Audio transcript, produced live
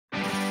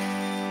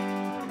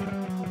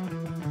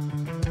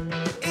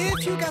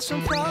if you got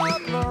some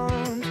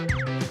problems,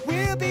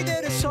 we'll be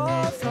there to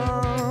solve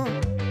them.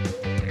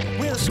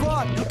 We're a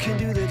squad who can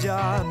do the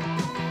job.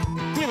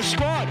 We're a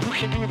squad who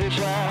can do the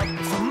job.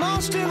 If a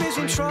monster is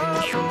in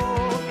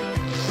trouble,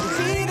 we'll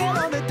be there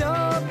on the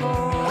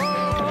double.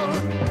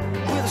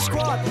 We're the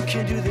squad who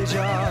can do the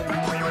job. We're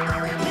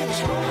the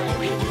squad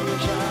who can do the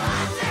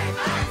job.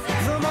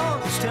 The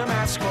Monster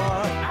Math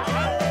Squad.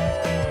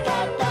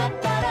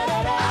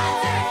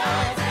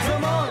 The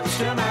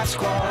Monster Math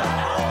Squad.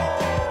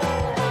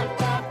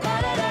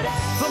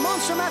 The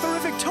Monster Math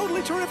Horrific,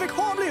 totally terrific,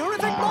 horribly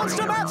horrific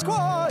Monster Math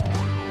Squad.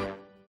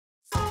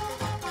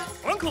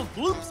 Uncle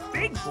Gloop's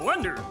Big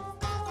Blunder. Woohoo!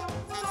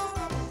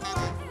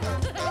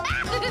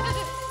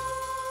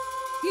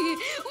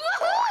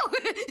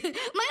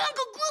 My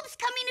Uncle Gloop's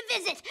coming to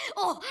visit.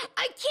 Oh,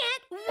 I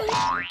can't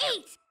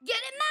wait. Get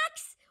it,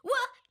 Max?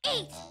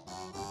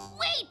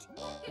 Wait.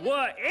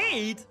 What,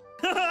 8?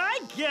 I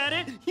get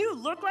it. You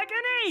look like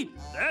an 8.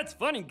 That's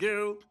funny,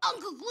 Goo.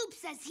 Uncle Gloop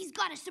says he's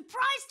got a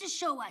surprise to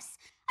show us.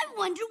 I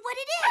wonder what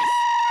it is.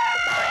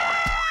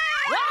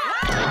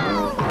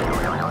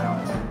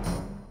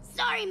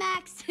 Sorry,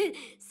 Max.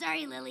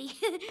 Sorry, Lily.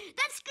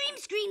 That scream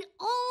screen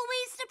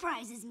always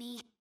surprises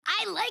me.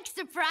 I like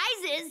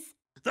surprises.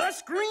 The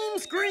Scream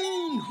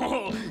Screen!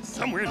 Oh,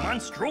 somewhere in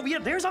Monstrovia,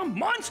 there's a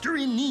monster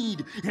in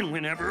need. And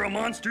whenever a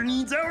monster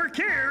needs our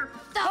care,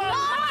 The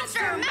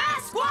Monster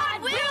Math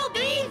Squad will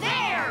be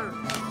there!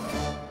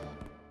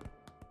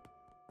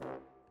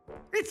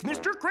 it's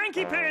Mr.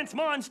 Cranky Pants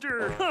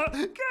Monster.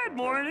 Good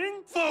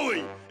morning.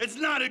 Phooey! It's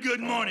not a good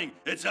morning.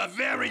 It's a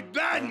very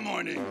bad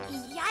morning.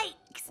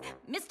 Yikes!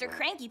 Mr.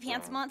 Cranky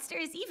Pants Monster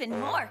is even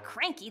more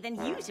cranky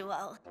than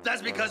usual.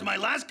 That's because my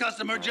last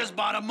customer just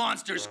bought a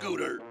monster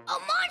scooter. A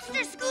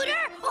monster scooter?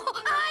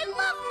 Oh, I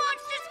love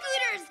monster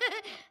scooters!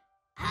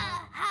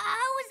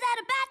 How is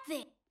that a bad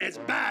thing? It's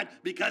bad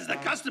because the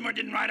customer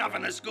didn't ride off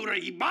on the scooter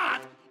he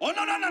bought. Oh,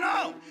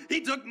 no.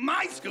 He took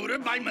my scooter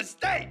by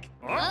mistake.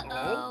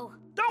 Uh-oh.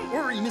 Don't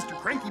worry, Mr.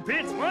 Cranky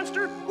Pants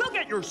Monster. We'll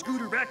get your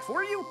scooter back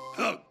for you.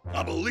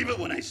 I'll believe it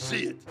when I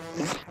see it.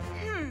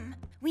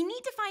 We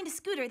need to find a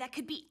scooter that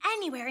could be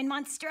anywhere in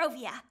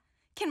Monstrovia.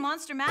 Can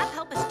Monster Math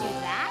help us do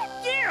that?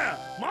 Yeah!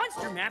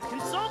 Monster Math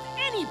can solve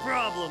any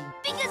problem.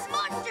 Because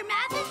monster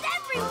math is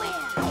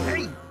everywhere!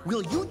 Hey,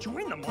 will you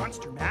join the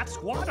Monster Math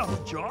Squad on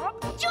the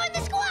job? Join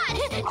the squad!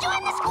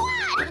 Join the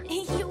squad!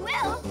 You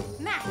will?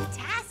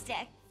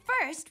 Math-tastic.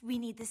 First, we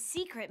need the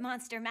secret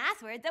monster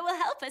math word that will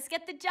help us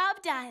get the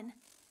job done.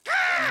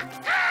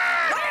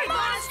 Word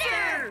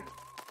monster!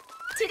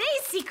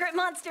 Today's secret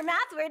monster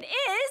math word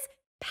is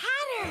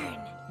pattern.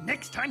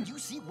 Next time you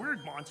see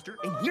Word Monster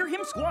and hear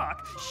him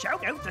squawk,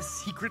 shout out the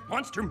secret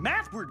monster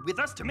math word with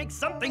us to make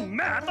something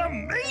math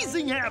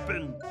amazing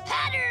happen.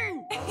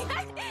 Pattern!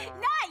 Not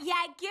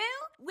yet, Goo.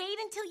 Wait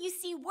until you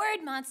see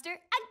Word Monster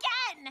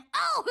again.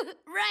 Oh,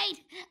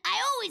 right.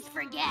 I always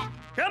forget.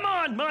 Come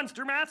on,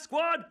 Monster Math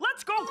Squad.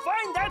 Let's go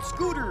find that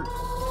scooter.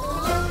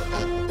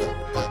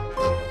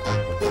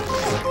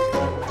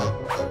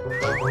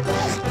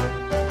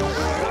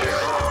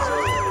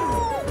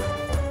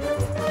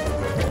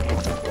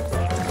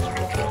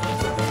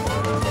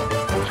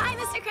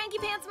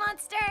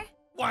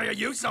 Why are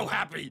you so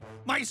happy?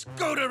 My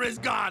scooter is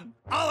gone.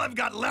 All I've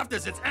got left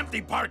is its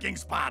empty parking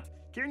spot.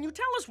 Can you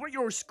tell us what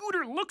your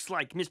scooter looks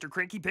like, Mr.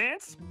 Cranky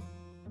Pants?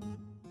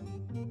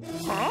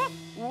 Huh?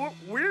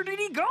 Where did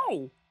he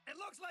go? It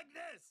looks like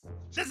this.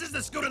 This is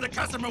the scooter the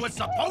customer was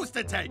supposed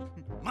to take.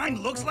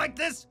 Mine looks like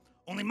this,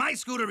 only my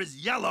scooter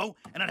is yellow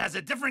and it has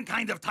a different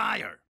kind of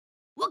tire.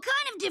 What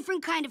kind of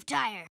different kind of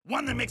tire?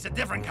 One that makes a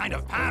different kind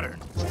of pattern.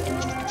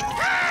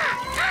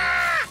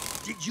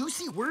 Did you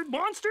see Word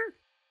Monster?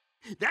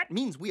 That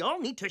means we all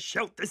need to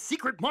shout the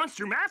secret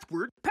monster math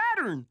word,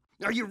 pattern.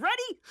 Are you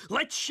ready?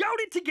 Let's shout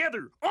it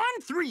together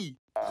on 3.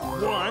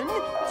 1, 2,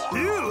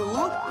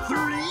 3,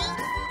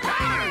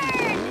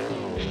 pattern!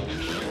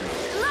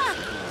 Look,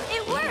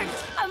 it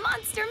worked. A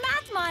monster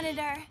math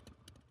monitor.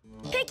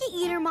 Picky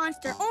Eater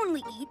Monster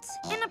only eats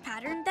in a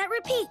pattern that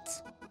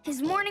repeats.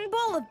 His morning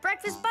bowl of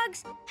breakfast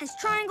bugs has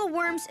triangle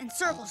worms and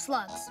circle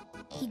slugs.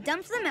 He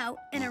dumps them out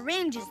and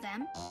arranges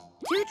them.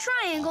 2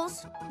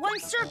 triangles, 1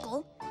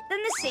 circle,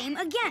 then the same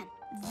again.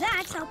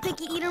 That's how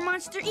Picky Eater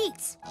Monster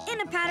eats,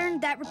 in a pattern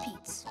that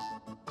repeats.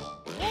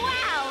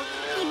 Wow!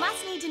 He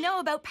must need to know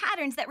about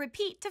patterns that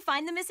repeat to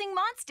find the missing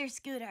monster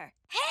scooter.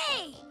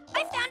 Hey!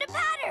 I found a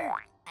pattern!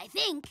 I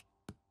think.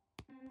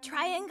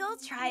 Triangle,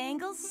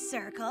 triangle,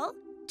 circle.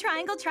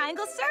 Triangle,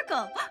 triangle,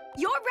 circle.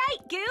 You're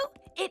right, Goo.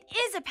 It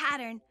is a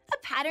pattern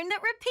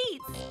that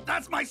repeats.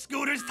 That's my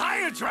scooter's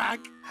tire track.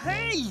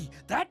 Hey,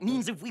 that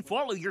means if we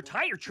follow your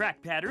tire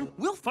track pattern,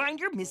 we'll find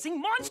your missing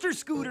monster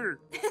scooter.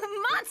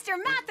 Monster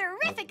math,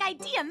 terrific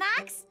idea,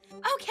 Max.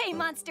 Okay,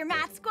 Monster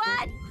Math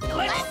Squad.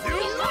 Let's do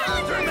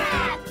monster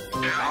math!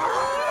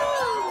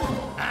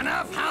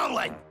 Enough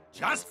howling.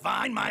 Just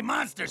find my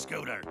monster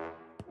scooter.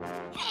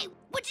 Hey,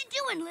 what you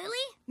doing,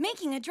 Lily?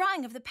 Making a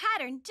drawing of the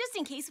pattern just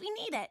in case we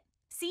need it.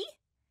 See?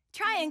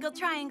 Triangle,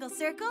 triangle,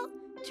 circle.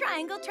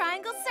 Triangle,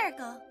 triangle,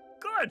 circle.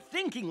 Good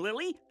thinking,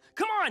 Lily.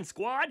 Come on,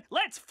 squad.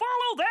 Let's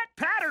follow that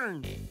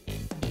pattern.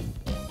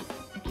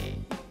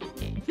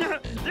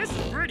 This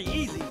is pretty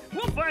easy.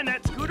 We'll find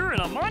that scooter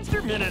in a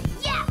monster minute.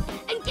 Yeah,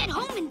 and get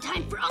home in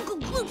time for Uncle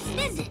Gloop's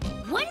visit.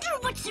 Wonder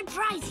what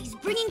surprise he's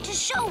bringing to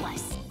show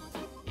us.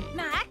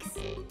 Max?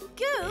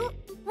 Goo?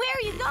 Where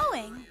are you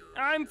going?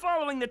 I'm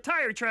following the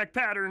tire track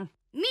pattern.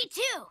 Me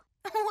too.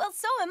 Well,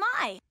 so am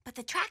I. But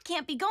the track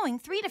can't be going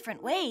 3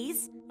 different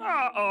ways.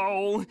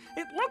 Uh-oh.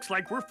 It looks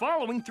like we're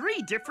following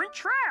 3 different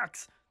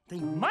tracks. They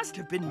must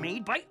have been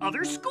made by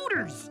other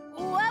scooters.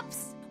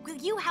 Whoops. Will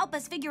you help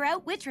us figure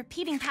out which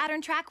repeating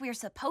pattern track we're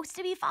supposed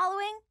to be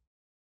following?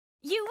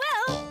 You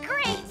will?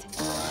 Great!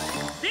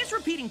 This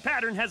repeating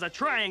pattern has a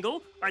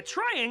triangle,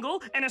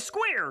 and a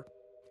square.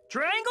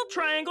 Triangle,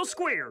 triangle,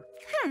 square.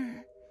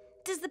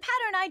 Does the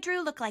pattern I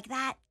drew look like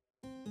that?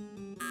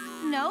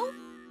 No?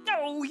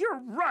 Oh,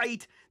 you're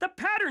right. The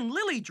pattern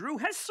Lily drew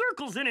has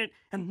circles in it,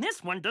 and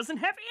this one doesn't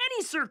have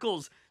any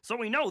circles, so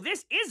we know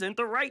this isn't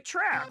the right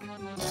track.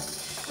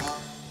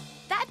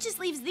 That just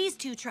leaves these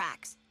 2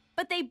 tracks.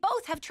 But they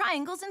both have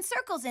triangles and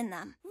circles in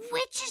them.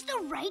 Which is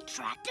the right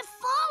track to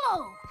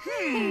follow?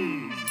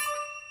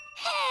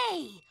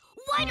 Hey,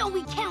 why don't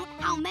we count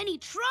how many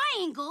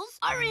triangles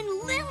are in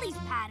Lily's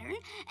pattern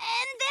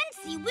and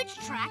then see which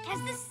track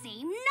has the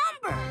same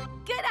number?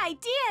 Good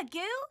idea,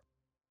 Goo.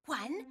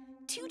 1,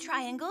 2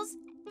 triangles,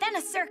 then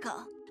a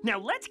circle. Now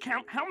let's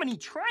count how many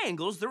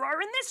triangles there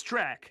are in this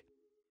track.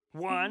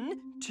 1,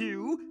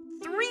 2,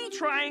 3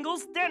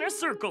 triangles, then a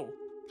circle.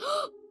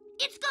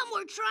 It's got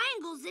more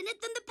triangles in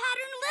it than the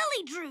pattern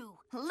Lily drew.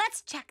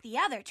 Let's check the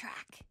other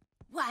track.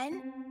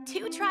 1,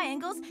 2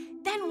 triangles,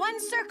 then 1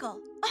 circle.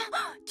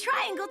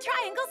 Triangle,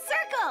 triangle,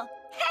 circle!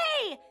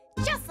 Hey!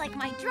 Just like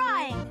my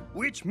drawing.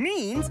 Which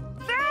means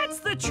that's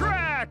the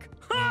track!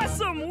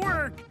 Awesome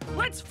work!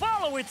 Let's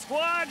follow it,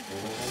 squad!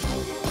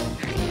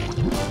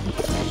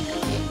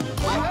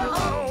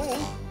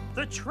 Uh-oh!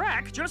 The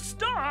track just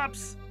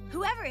stops!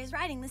 Whoever is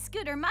riding the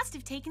scooter must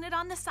have taken it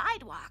on the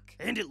sidewalk.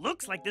 And it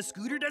looks like the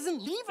scooter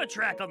doesn't leave a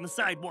track on the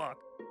sidewalk.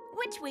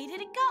 Which way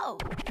did it go?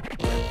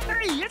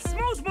 Hey, it's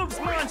Smooth's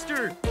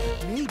monster!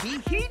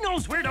 Maybe he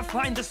knows where to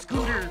find the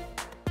scooter.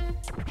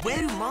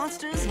 When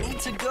monsters need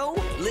to go,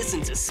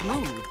 listen to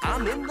Smooth,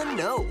 I'm in the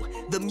know.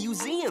 The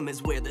museum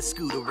is where the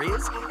scooter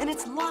is, and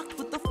it's locked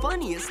with the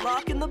funniest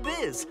lock in the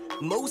biz.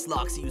 Most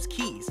locks use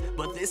keys,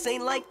 but this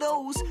ain't like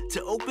those.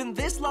 To open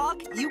this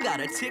lock, you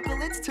gotta tickle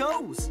its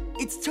toes.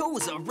 Its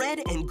toes are red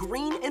and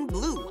green and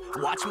blue.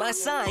 Watch my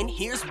sign,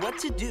 here's what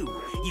to do.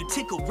 You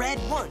tickle red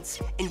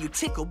once, and you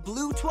tickle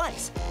blue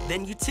twice.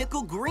 Then you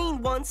tickle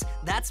green once,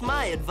 that's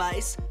my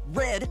advice.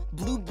 Red,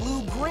 blue,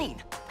 blue,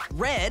 green.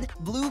 Red,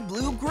 blue,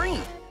 blue,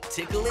 green.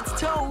 Tickle its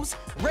toes.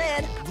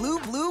 Red, blue,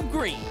 blue,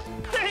 green.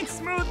 Thanks,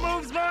 Smooth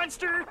Moves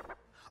Monster!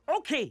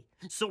 Okay,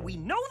 so we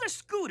know the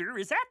scooter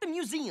is at the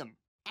museum.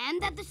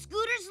 And that the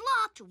scooter's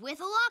locked with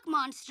a lock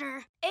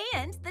monster.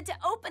 And that to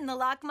open the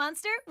lock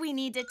monster, we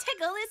need to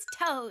tickle its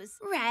toes.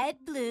 Red,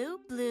 blue,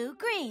 blue,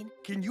 green.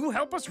 Can you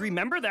help us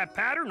remember that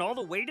pattern all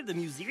the way to the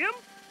museum?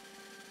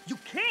 You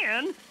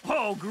can?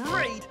 Oh,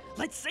 great!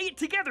 Let's say it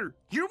together.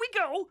 Here we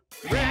go.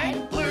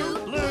 Red, blue,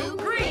 blue,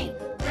 green.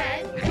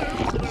 Red,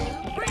 blue,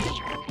 blue,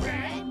 green.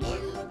 Red,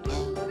 blue,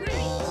 blue,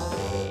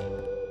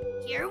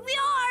 green. Here we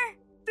are.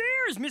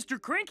 There's Mr.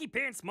 Cranky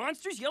Pants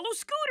Monster's yellow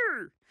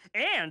scooter.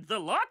 And the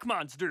lock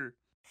monster.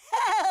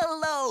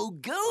 Hello,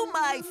 Goo,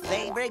 my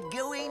favorite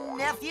gooey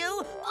nephew.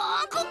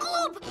 Uncle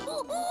Gloop,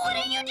 what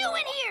are you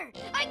doing here?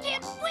 I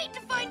can't wait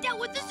to find out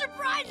what the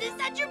surprise is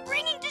that you're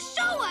bringing to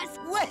show us.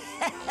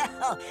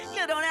 Well,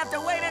 you don't have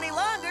to wait any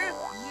longer.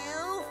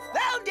 You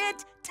found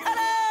it!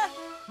 Ta-da!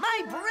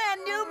 My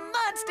brand new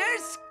monster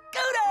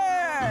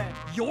scooter!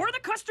 You're the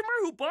customer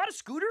who bought a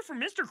scooter from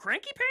Mr.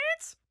 Cranky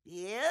Pants?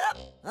 Yep.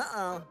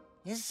 Uh-oh.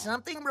 Is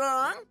something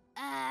wrong?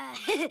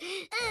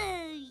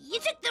 You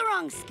took the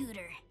wrong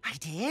scooter. I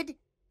did?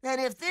 Then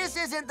if this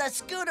isn't the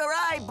scooter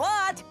I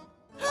bought,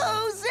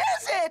 whose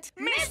is it?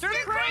 Mr.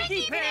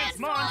 Cranky Pants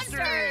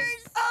Monsters!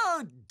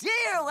 Oh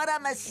dear, what a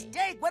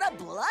mistake, what a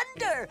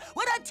blunder,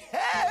 what a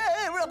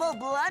terrible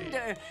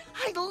blunder.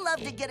 I'd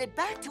love to get it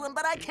back to him,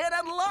 but I can't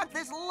unlock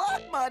this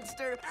lock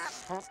monster.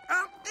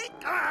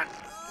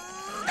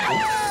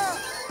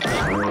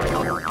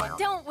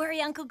 Don't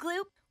worry, Uncle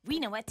Gloop. We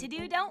know what to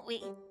do, don't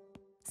we?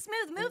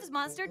 Smooth Moves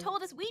Monster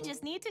told us we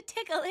just need to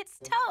tickle its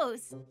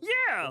toes.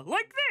 Yeah,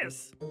 like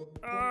this.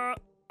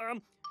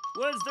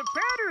 Was the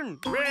pattern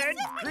red,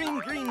 green,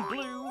 green,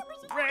 blue,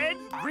 red,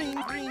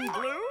 green, green,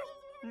 blue?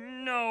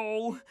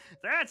 No,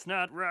 that's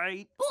not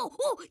right.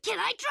 Oh, can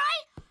I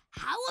try?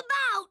 How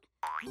about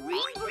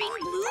green,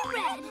 green, blue,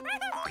 red,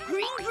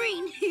 green,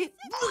 green,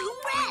 blue,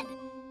 red?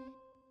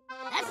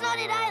 That's not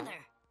it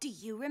either. Do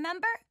you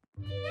remember?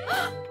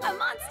 A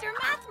monster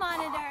math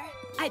monitor.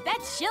 I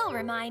bet she'll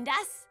remind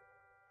us.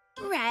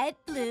 Red,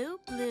 blue,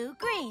 blue,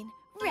 green.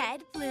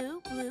 Red,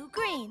 blue, blue,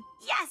 green.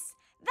 Yes,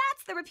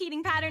 that's the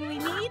repeating pattern we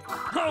need.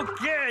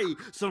 Okay,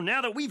 so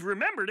now that we've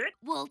remembered it,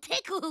 We'll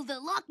tickle the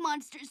lock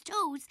monster's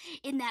toes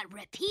in that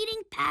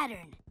repeating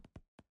pattern.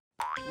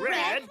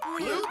 Red,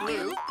 blue,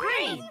 blue,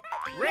 green.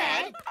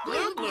 Red,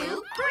 blue,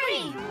 blue,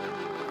 green.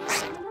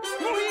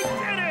 We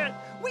did it!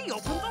 We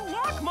opened the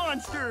lock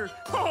monster!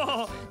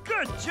 Oh,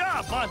 good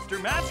job, Monster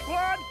Math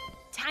Squad!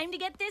 Time to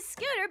get this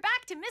scooter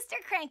back to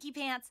Mr. Cranky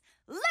Pants.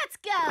 Let's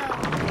go!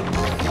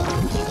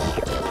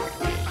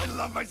 I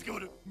love my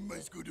scooter. My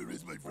scooter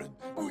is my friend.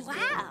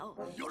 Wow,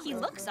 he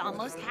looks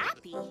almost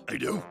happy. I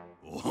do?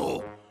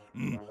 Oh,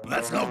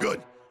 that's no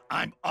good.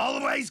 I'm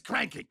always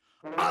cranky.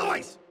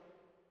 Always.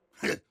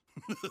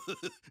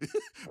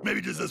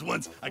 Maybe just this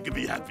once I could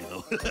be happy,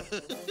 though.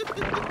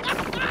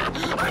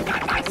 I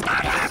got my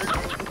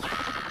scooter!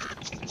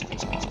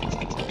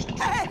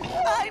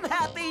 I'm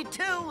happy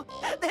too.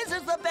 This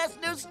is the best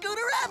new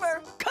scooter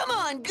ever. Come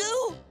on,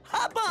 Goo.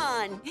 Hop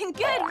on.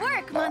 Good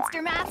work,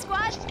 Monster Math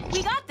Squad.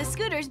 We got the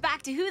scooters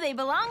back to who they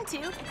belong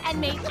to and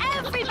made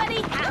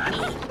everybody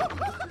happy.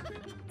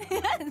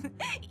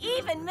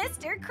 Even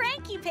Mr.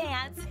 Cranky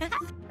Pants.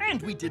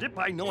 And we did it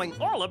by knowing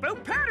all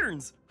about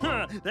patterns.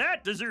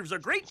 That deserves a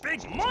great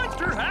big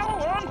monster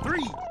howl on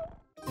 3.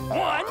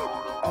 1,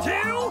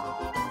 2,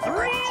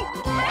 3.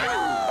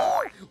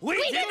 We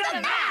did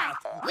the math!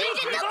 We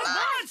did the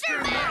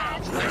monster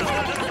math!